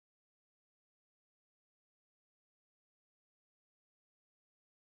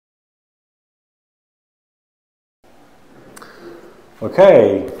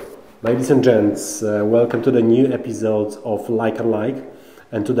Okay, ladies and gents, welcome to the new episode of Like and Like.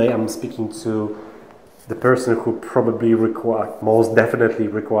 And today I'm speaking to the person who probably most definitely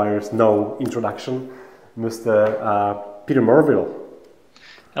requires no introduction, Mr. Peter Morville.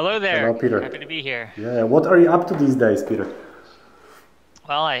 Hello there. Hello, Peter. Happy to be here. Yeah, what are you up to these days, Peter?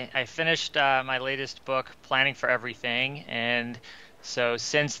 Well, I finished my latest book, Planning for Everything, and so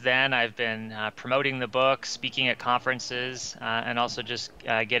since then I've been promoting the book, speaking at conferences, and also just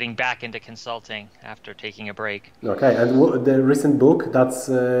getting back into consulting after taking a break. Okay, and the recent book, that's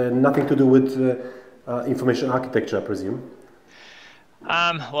nothing to do with information architecture, I presume?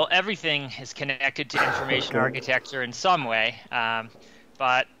 Well, everything is connected to information Okay. architecture in some way,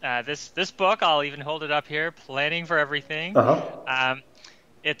 but this book, I'll even hold it up here, Planning for Everything. Uh-huh. Um,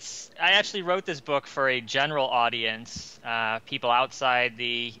 I actually wrote this book for a general audience, people outside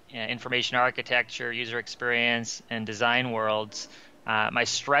the information architecture, user experience, and design worlds. My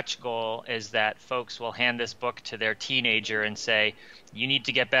stretch goal is that folks will hand this book to their teenager and say, you need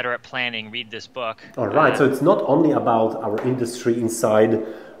to get better at planning, read this book. All right, so it's not only about our industry inside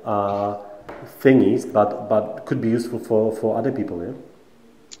thingies, but could be useful for other people, yeah?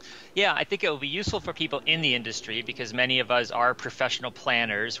 Yeah, I think it will be useful for people in the industry because many of us are professional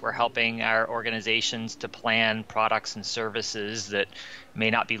planners. We're helping our organizations to plan products and services that may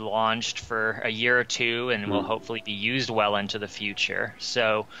not be launched for a year or two and will hopefully be used well into the future.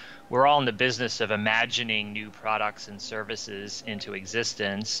 So we're all in the business of imagining new products and services into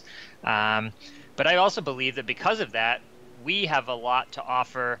existence. But I also believe that because of that, we have a lot to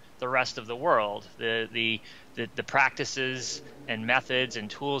offer the rest of the world. The practices and methods and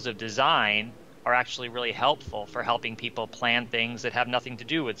tools of design are actually really helpful for helping people plan things that have nothing to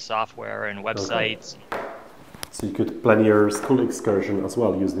do with software and Okay. websites. So you could plan your school excursion as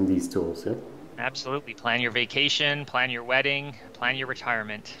well using these tools, yeah? Absolutely. Plan your vacation, plan your wedding, plan your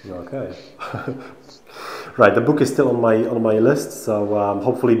retirement. Okay. Right, the book is still on my list, so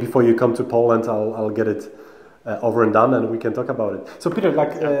hopefully before you come to Poland, I'll get it over and done, and we can talk about it. So Peter,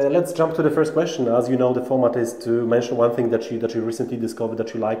 let's jump to the first question. As you know, the format is to mention one thing that you recently discovered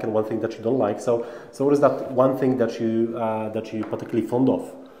that you like and one thing that you don't like. So what is that one thing that you particularly fond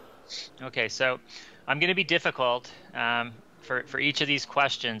of? Okay, so I'm going to be difficult. For each of these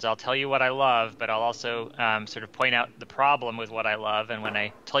questions, I'll tell you what I love, but I'll also sort of point out the problem with what I love. And when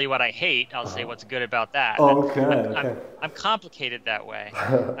I tell you what I hate, I'll say what's good about that. Okay, I'm I'm okay. I'm complicated that way.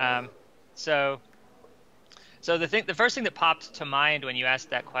 Um, so so the first thing that popped to mind when you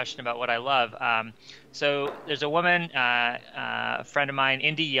asked that question about what I love. So there's a woman, a friend of mine,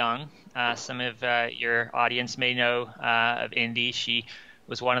 Indy Young. Some of your audience may know of Indy. She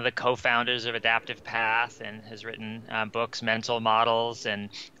was one of the co-founders of Adaptive Path and has written books, Mental Models, and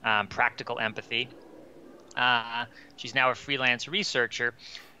Practical Empathy. She's now a freelance researcher,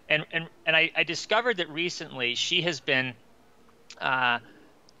 and I discovered that recently she has been uh,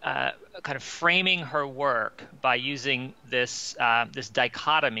 kind of framing her work by using this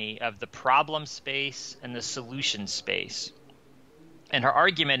dichotomy of the problem space and the solution space. And her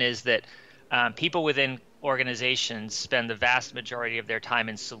argument is that people within organizations spend the vast majority of their time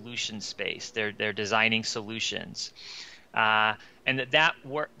in solution space. They're designing solutions, and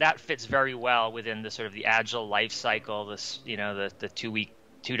that fits very well within the sort of the agile life cycle. This the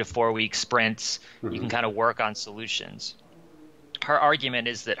 2 to 4 week sprints. You can kind of work on solutions. Her argument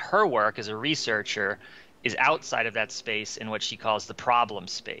is that her work as a researcher is outside of that space in what she calls the problem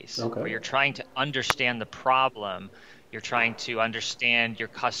space, Okay. where you're trying to understand the problem, you're trying to understand your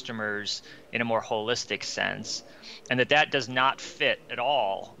customers in a more holistic sense, and that does not fit at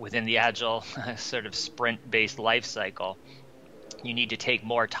all within the agile sort of sprint-based life cycle. You need to take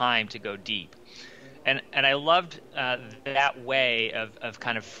more time to go deep. And I loved that way of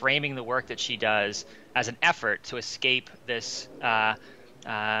kind of framing the work that she does as an effort to escape this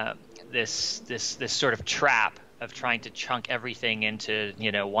sort of trap of trying to chunk everything into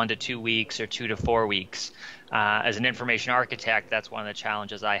 1 to 2 weeks or 2 to 4 weeks. As an information architect, that's one of the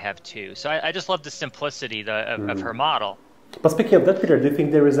challenges I have too. So I just love the simplicity of her model. But speaking of that, Peter, do you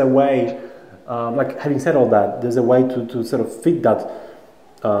think there is a way, like having said all that, there's a way to sort of fit that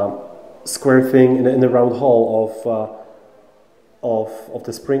square thing in the round hole of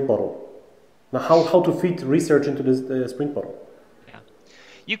the sprint model? Now, how to fit research into this sprint model? Yeah.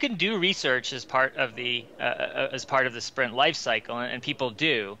 You can do research as part of the sprint life cycle, and people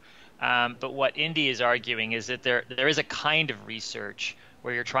do. But what Indy is arguing is that there is a kind of research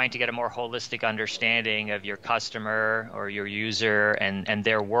where you're trying to get a more holistic understanding of your customer or your user and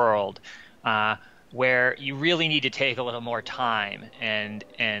their world, where you really need to take a little more time and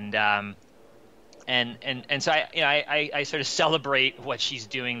And so I sort of celebrate what she's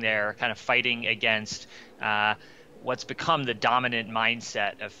doing there, kind of fighting against what's become the dominant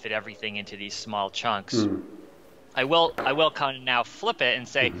mindset of fit everything into these small chunks. I will kind of now flip it and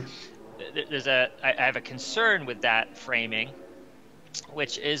say I have a concern with that framing,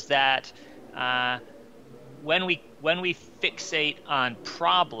 which is that when we fixate on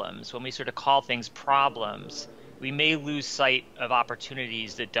problems, when we sort of call things problems, we may lose sight of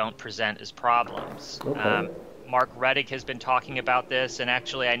opportunities that don't present as problems. Okay. Mark Reddick has been talking about this, and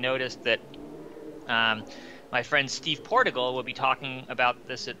actually I noticed that my friend Steve Portugal will be talking about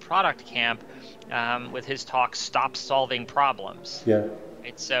this at Product Camp with his talk, Stop Solving Problems. Yeah.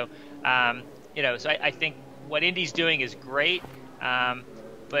 Right? So, so I think what Indy's doing is great,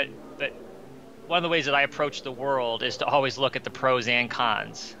 but one of the ways that I approach the world is to always look at the pros and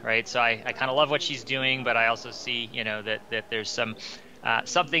cons, right? So I kind of love what she's doing, but I also see, that there's some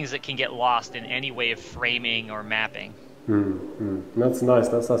things that can get lost in any way of framing or mapping. That's nice.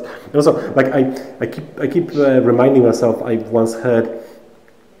 That's nice. And also, like I keep reminding myself. I once heard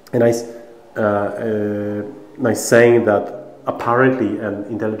a nice saying that apparently an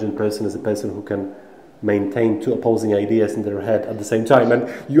intelligent person is a person who can maintain two opposing ideas in their head at the same time,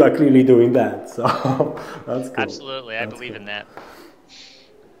 and you are clearly doing that. So that's cool. Absolutely, I believe in that.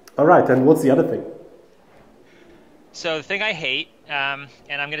 All right, and what's the other thing? So the thing I hate, and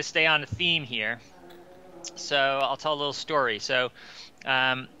I'm going to stay on the theme here. So I'll tell a little story. So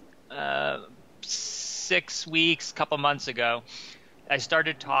 6 weeks, couple months ago, I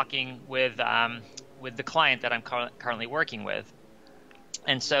started talking with the client that I'm currently working with.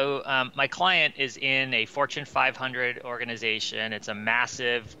 And so my client is in a Fortune 500 organization. It's a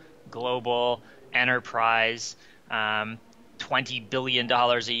massive global enterprise, $20 billion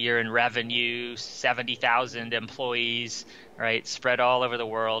a year in revenue, 70,000 employees, right, spread all over the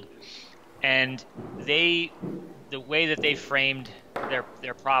world. And the way that they framed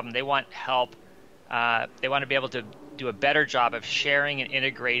their problem, they want help. They want to be able to do a better job of sharing and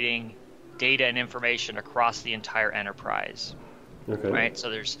integrating data and information across the entire enterprise. Okay. Right.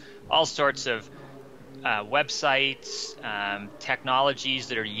 So there's all sorts of websites, technologies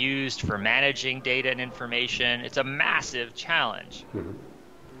that are used for managing data and information. It's a massive challenge.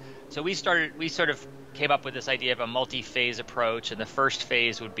 So we sort of came up with this idea of a multi-phase approach, and the first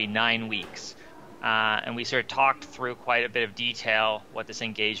phase would be 9 weeks. And we sort of talked through quite a bit of detail what this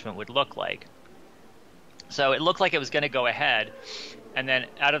engagement would look like. So it looked like it was going to go ahead. And then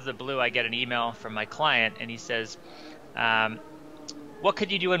out of the blue, I get an email from my client, and he says, what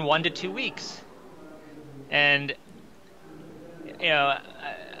could you do in 1 to 2 weeks? And,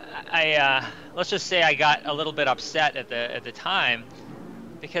 I let's just say I got a little bit upset at the time,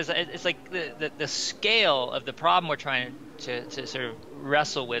 because it's like the scale of the problem we're trying to sort of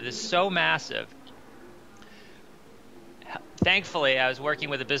wrestle with is so massive. Thankfully, I was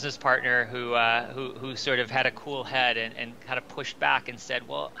working with a business partner who sort of had a cool head and kind of pushed back and said,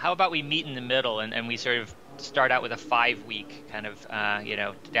 well, how about we meet in the middle, and we sort of start out with a 5-week kind of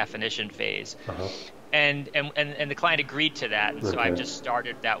definition phase. And the client agreed to that, and so I've just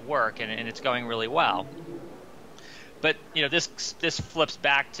started that work, and it's going really well. But this flips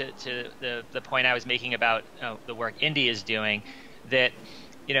back to the point I was making about the work Indy is doing, that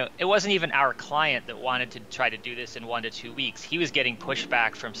it wasn't even our client that wanted to try to do this in 1 to 2 weeks. He was getting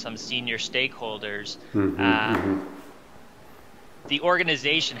pushback from some senior stakeholders. The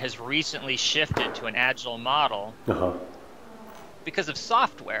organization has recently shifted to an agile model because of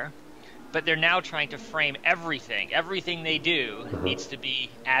software, but they're now trying to frame everything they do needs to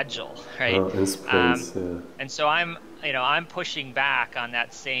be agile, right? In sprints, and so I'm pushing back on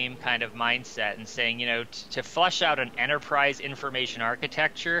that same kind of mindset and saying, to flesh out an enterprise information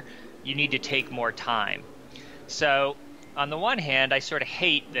architecture, you need to take more time. So on the one hand, I sort of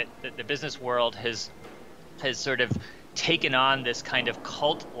hate that the business world has sort of taken on this kind of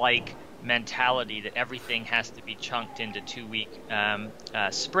cult-like mentality that everything has to be chunked into 2-week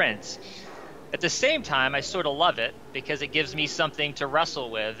sprints. At the same time, I sort of love it because it gives me something to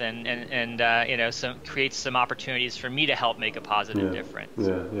wrestle with and creates some opportunities for me to help make a positive difference.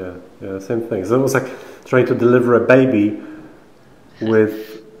 Yeah, same thing. So it was like trying to deliver a baby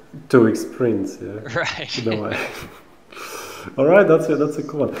with 2-week sprints. Yeah. Right. All right, that's a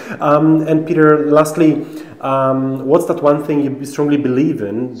cool one. And Peter, lastly, what's that one thing you strongly believe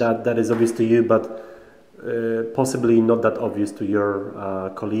in that is obvious to you, but possibly not that obvious to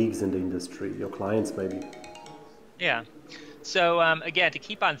your colleagues in the industry, your clients maybe? Yeah. So again, to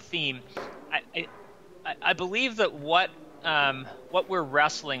keep on theme, I believe that what we're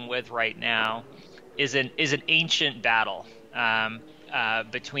wrestling with right now is an ancient battle.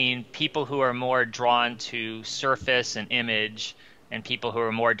 between people who are more drawn to surface and image and people who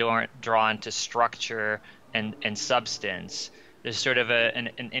are more drawn to structure and substance. There's sort of an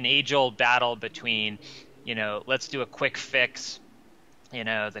age-old battle between, let's do a quick fix,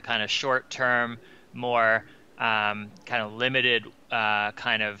 the kind of short-term, more kind of limited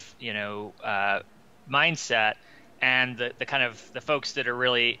kind of, mindset, and the kind of the folks that are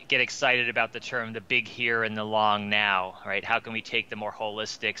really get excited about the term, the big here and the long now, right? How can we take the more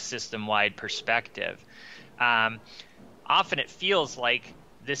holistic, system-wide perspective? Often it feels like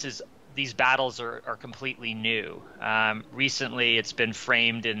these battles are completely new. Recently, it's been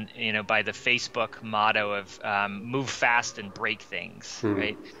framed by the Facebook motto of "move fast and break things,"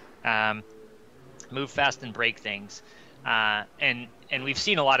 right? Move fast and break things, and we've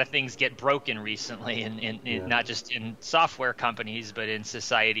seen a lot of things get broken recently, in not just in software companies, but in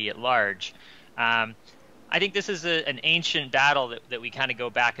society at large. I think this is an ancient battle that we kind of go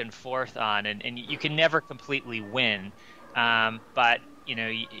back and forth on, and you can never completely win, but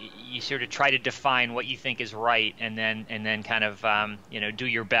you sort of try to define what you think is right, and then kind of do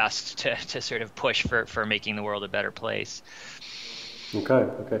your best to sort of push for making the world a better place.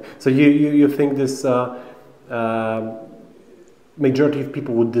 Okay. So you think this majority of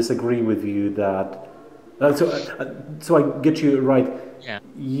people would disagree with you that so I get you right. Yeah.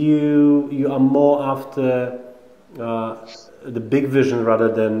 You are more after the big vision rather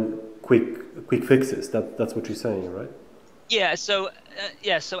than quick fixes. That's what you're saying, right? Yeah. So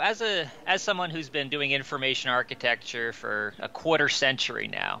as someone who's been doing information architecture for a quarter century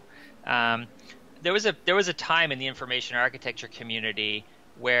now, there was a time in the information architecture community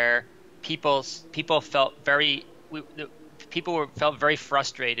where people felt very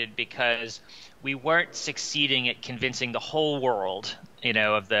frustrated because we weren't succeeding at convincing the whole world,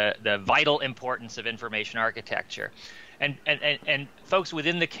 of the vital importance of information architecture. And folks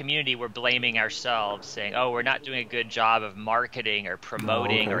within the community were blaming ourselves, saying, "Oh, we're not doing a good job of marketing or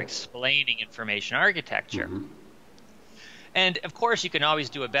promoting or explaining information architecture." And of course, you can always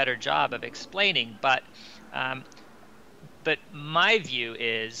do a better job of explaining, but my view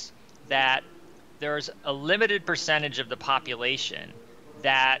is that there's a limited percentage of the population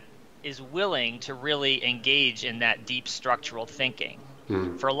that is willing to really engage in that deep structural thinking.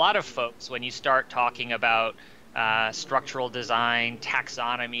 For a lot of folks, when you start talking about structural design,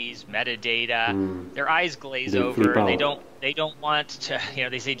 taxonomies, metadata, their eyes glaze over. They don't want to,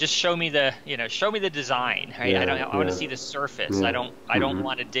 they say, just show me the design, right? I want to see the surface. I don't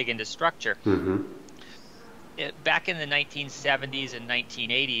want to dig into structure. Back in the 1970s and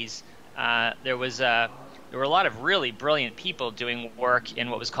 1980s, there were a lot of really brilliant people doing work in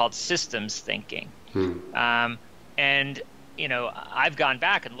what was called systems thinking. And I've gone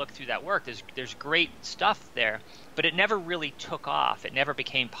back and looked through that work. There's great stuff there, but it never really took off. It never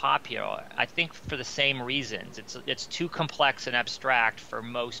became popular. I think for the same reasons. It's too complex and abstract for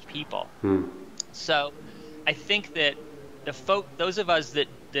most people. So I think that those of us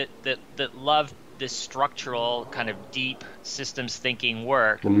that love this structural kind of deep systems thinking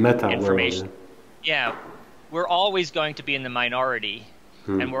work, information, we're always going to be in the minority.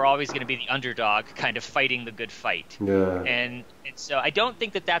 And we're always going to be the underdog, kind of fighting the good fight. And so I don't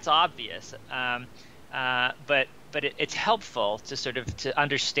think that that's obvious, but it's helpful to sort of to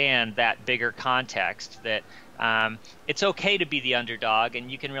understand that bigger context, that it's okay to be the underdog, and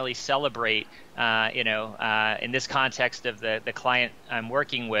you can really celebrate, in this context of the client I'm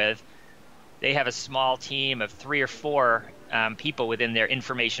working with. They have a small team of 3 or 4 people within their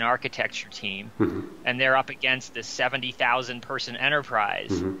information architecture team, and they're up against this 70,000 person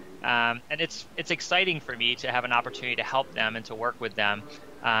enterprise. And it's exciting for me to have an opportunity to help them and to work with them.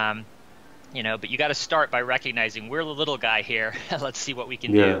 But you got to start by recognizing we're the little guy here. Let's see what we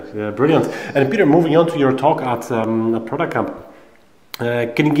can do. Yeah, brilliant. And Peter, moving on to your talk at ProductCamp.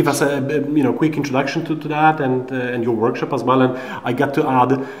 Can you give us a quick introduction to that and your workshop as well? And I got to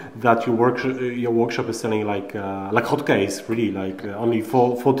add that your workshop is selling like hotcakes, really. Like only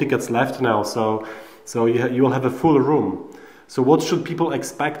 4 tickets left now, so you will have a full room. So what should people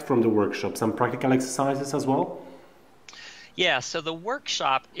expect from the workshop? Some practical exercises as well? Yeah, so the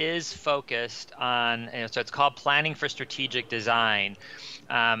workshop is focused on, so it's called Planning for Strategic Design.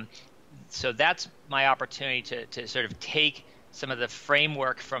 So that's my opportunity to sort of take some of the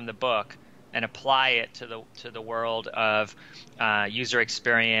framework from the book and apply it to the world of user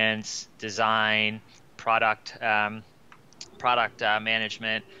experience, design, product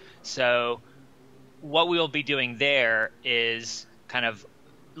management. So what we'll be doing there is kind of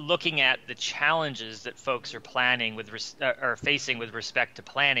looking at the challenges that folks are planning are facing with respect to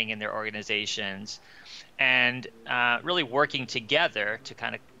planning in their organizations, and really working together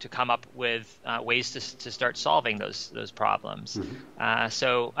to come up with ways to start solving those problems. Mm-hmm.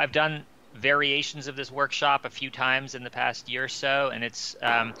 So I've done variations of this workshop a few times in the past year or so, and it's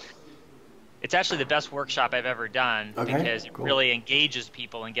actually the best workshop I've ever done, because it really engages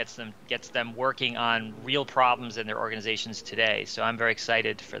people and gets them working on real problems in their organizations today. So I'm very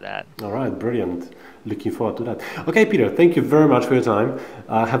excited for that. All right, brilliant. Looking forward to that. Okay, Peter, thank you very much for your time.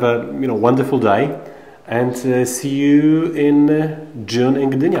 Have a wonderful day, and see you in June in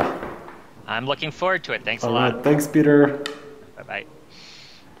Gdynia. I'm looking forward to it. Thanks a lot. All right, thanks, Peter. Bye-bye.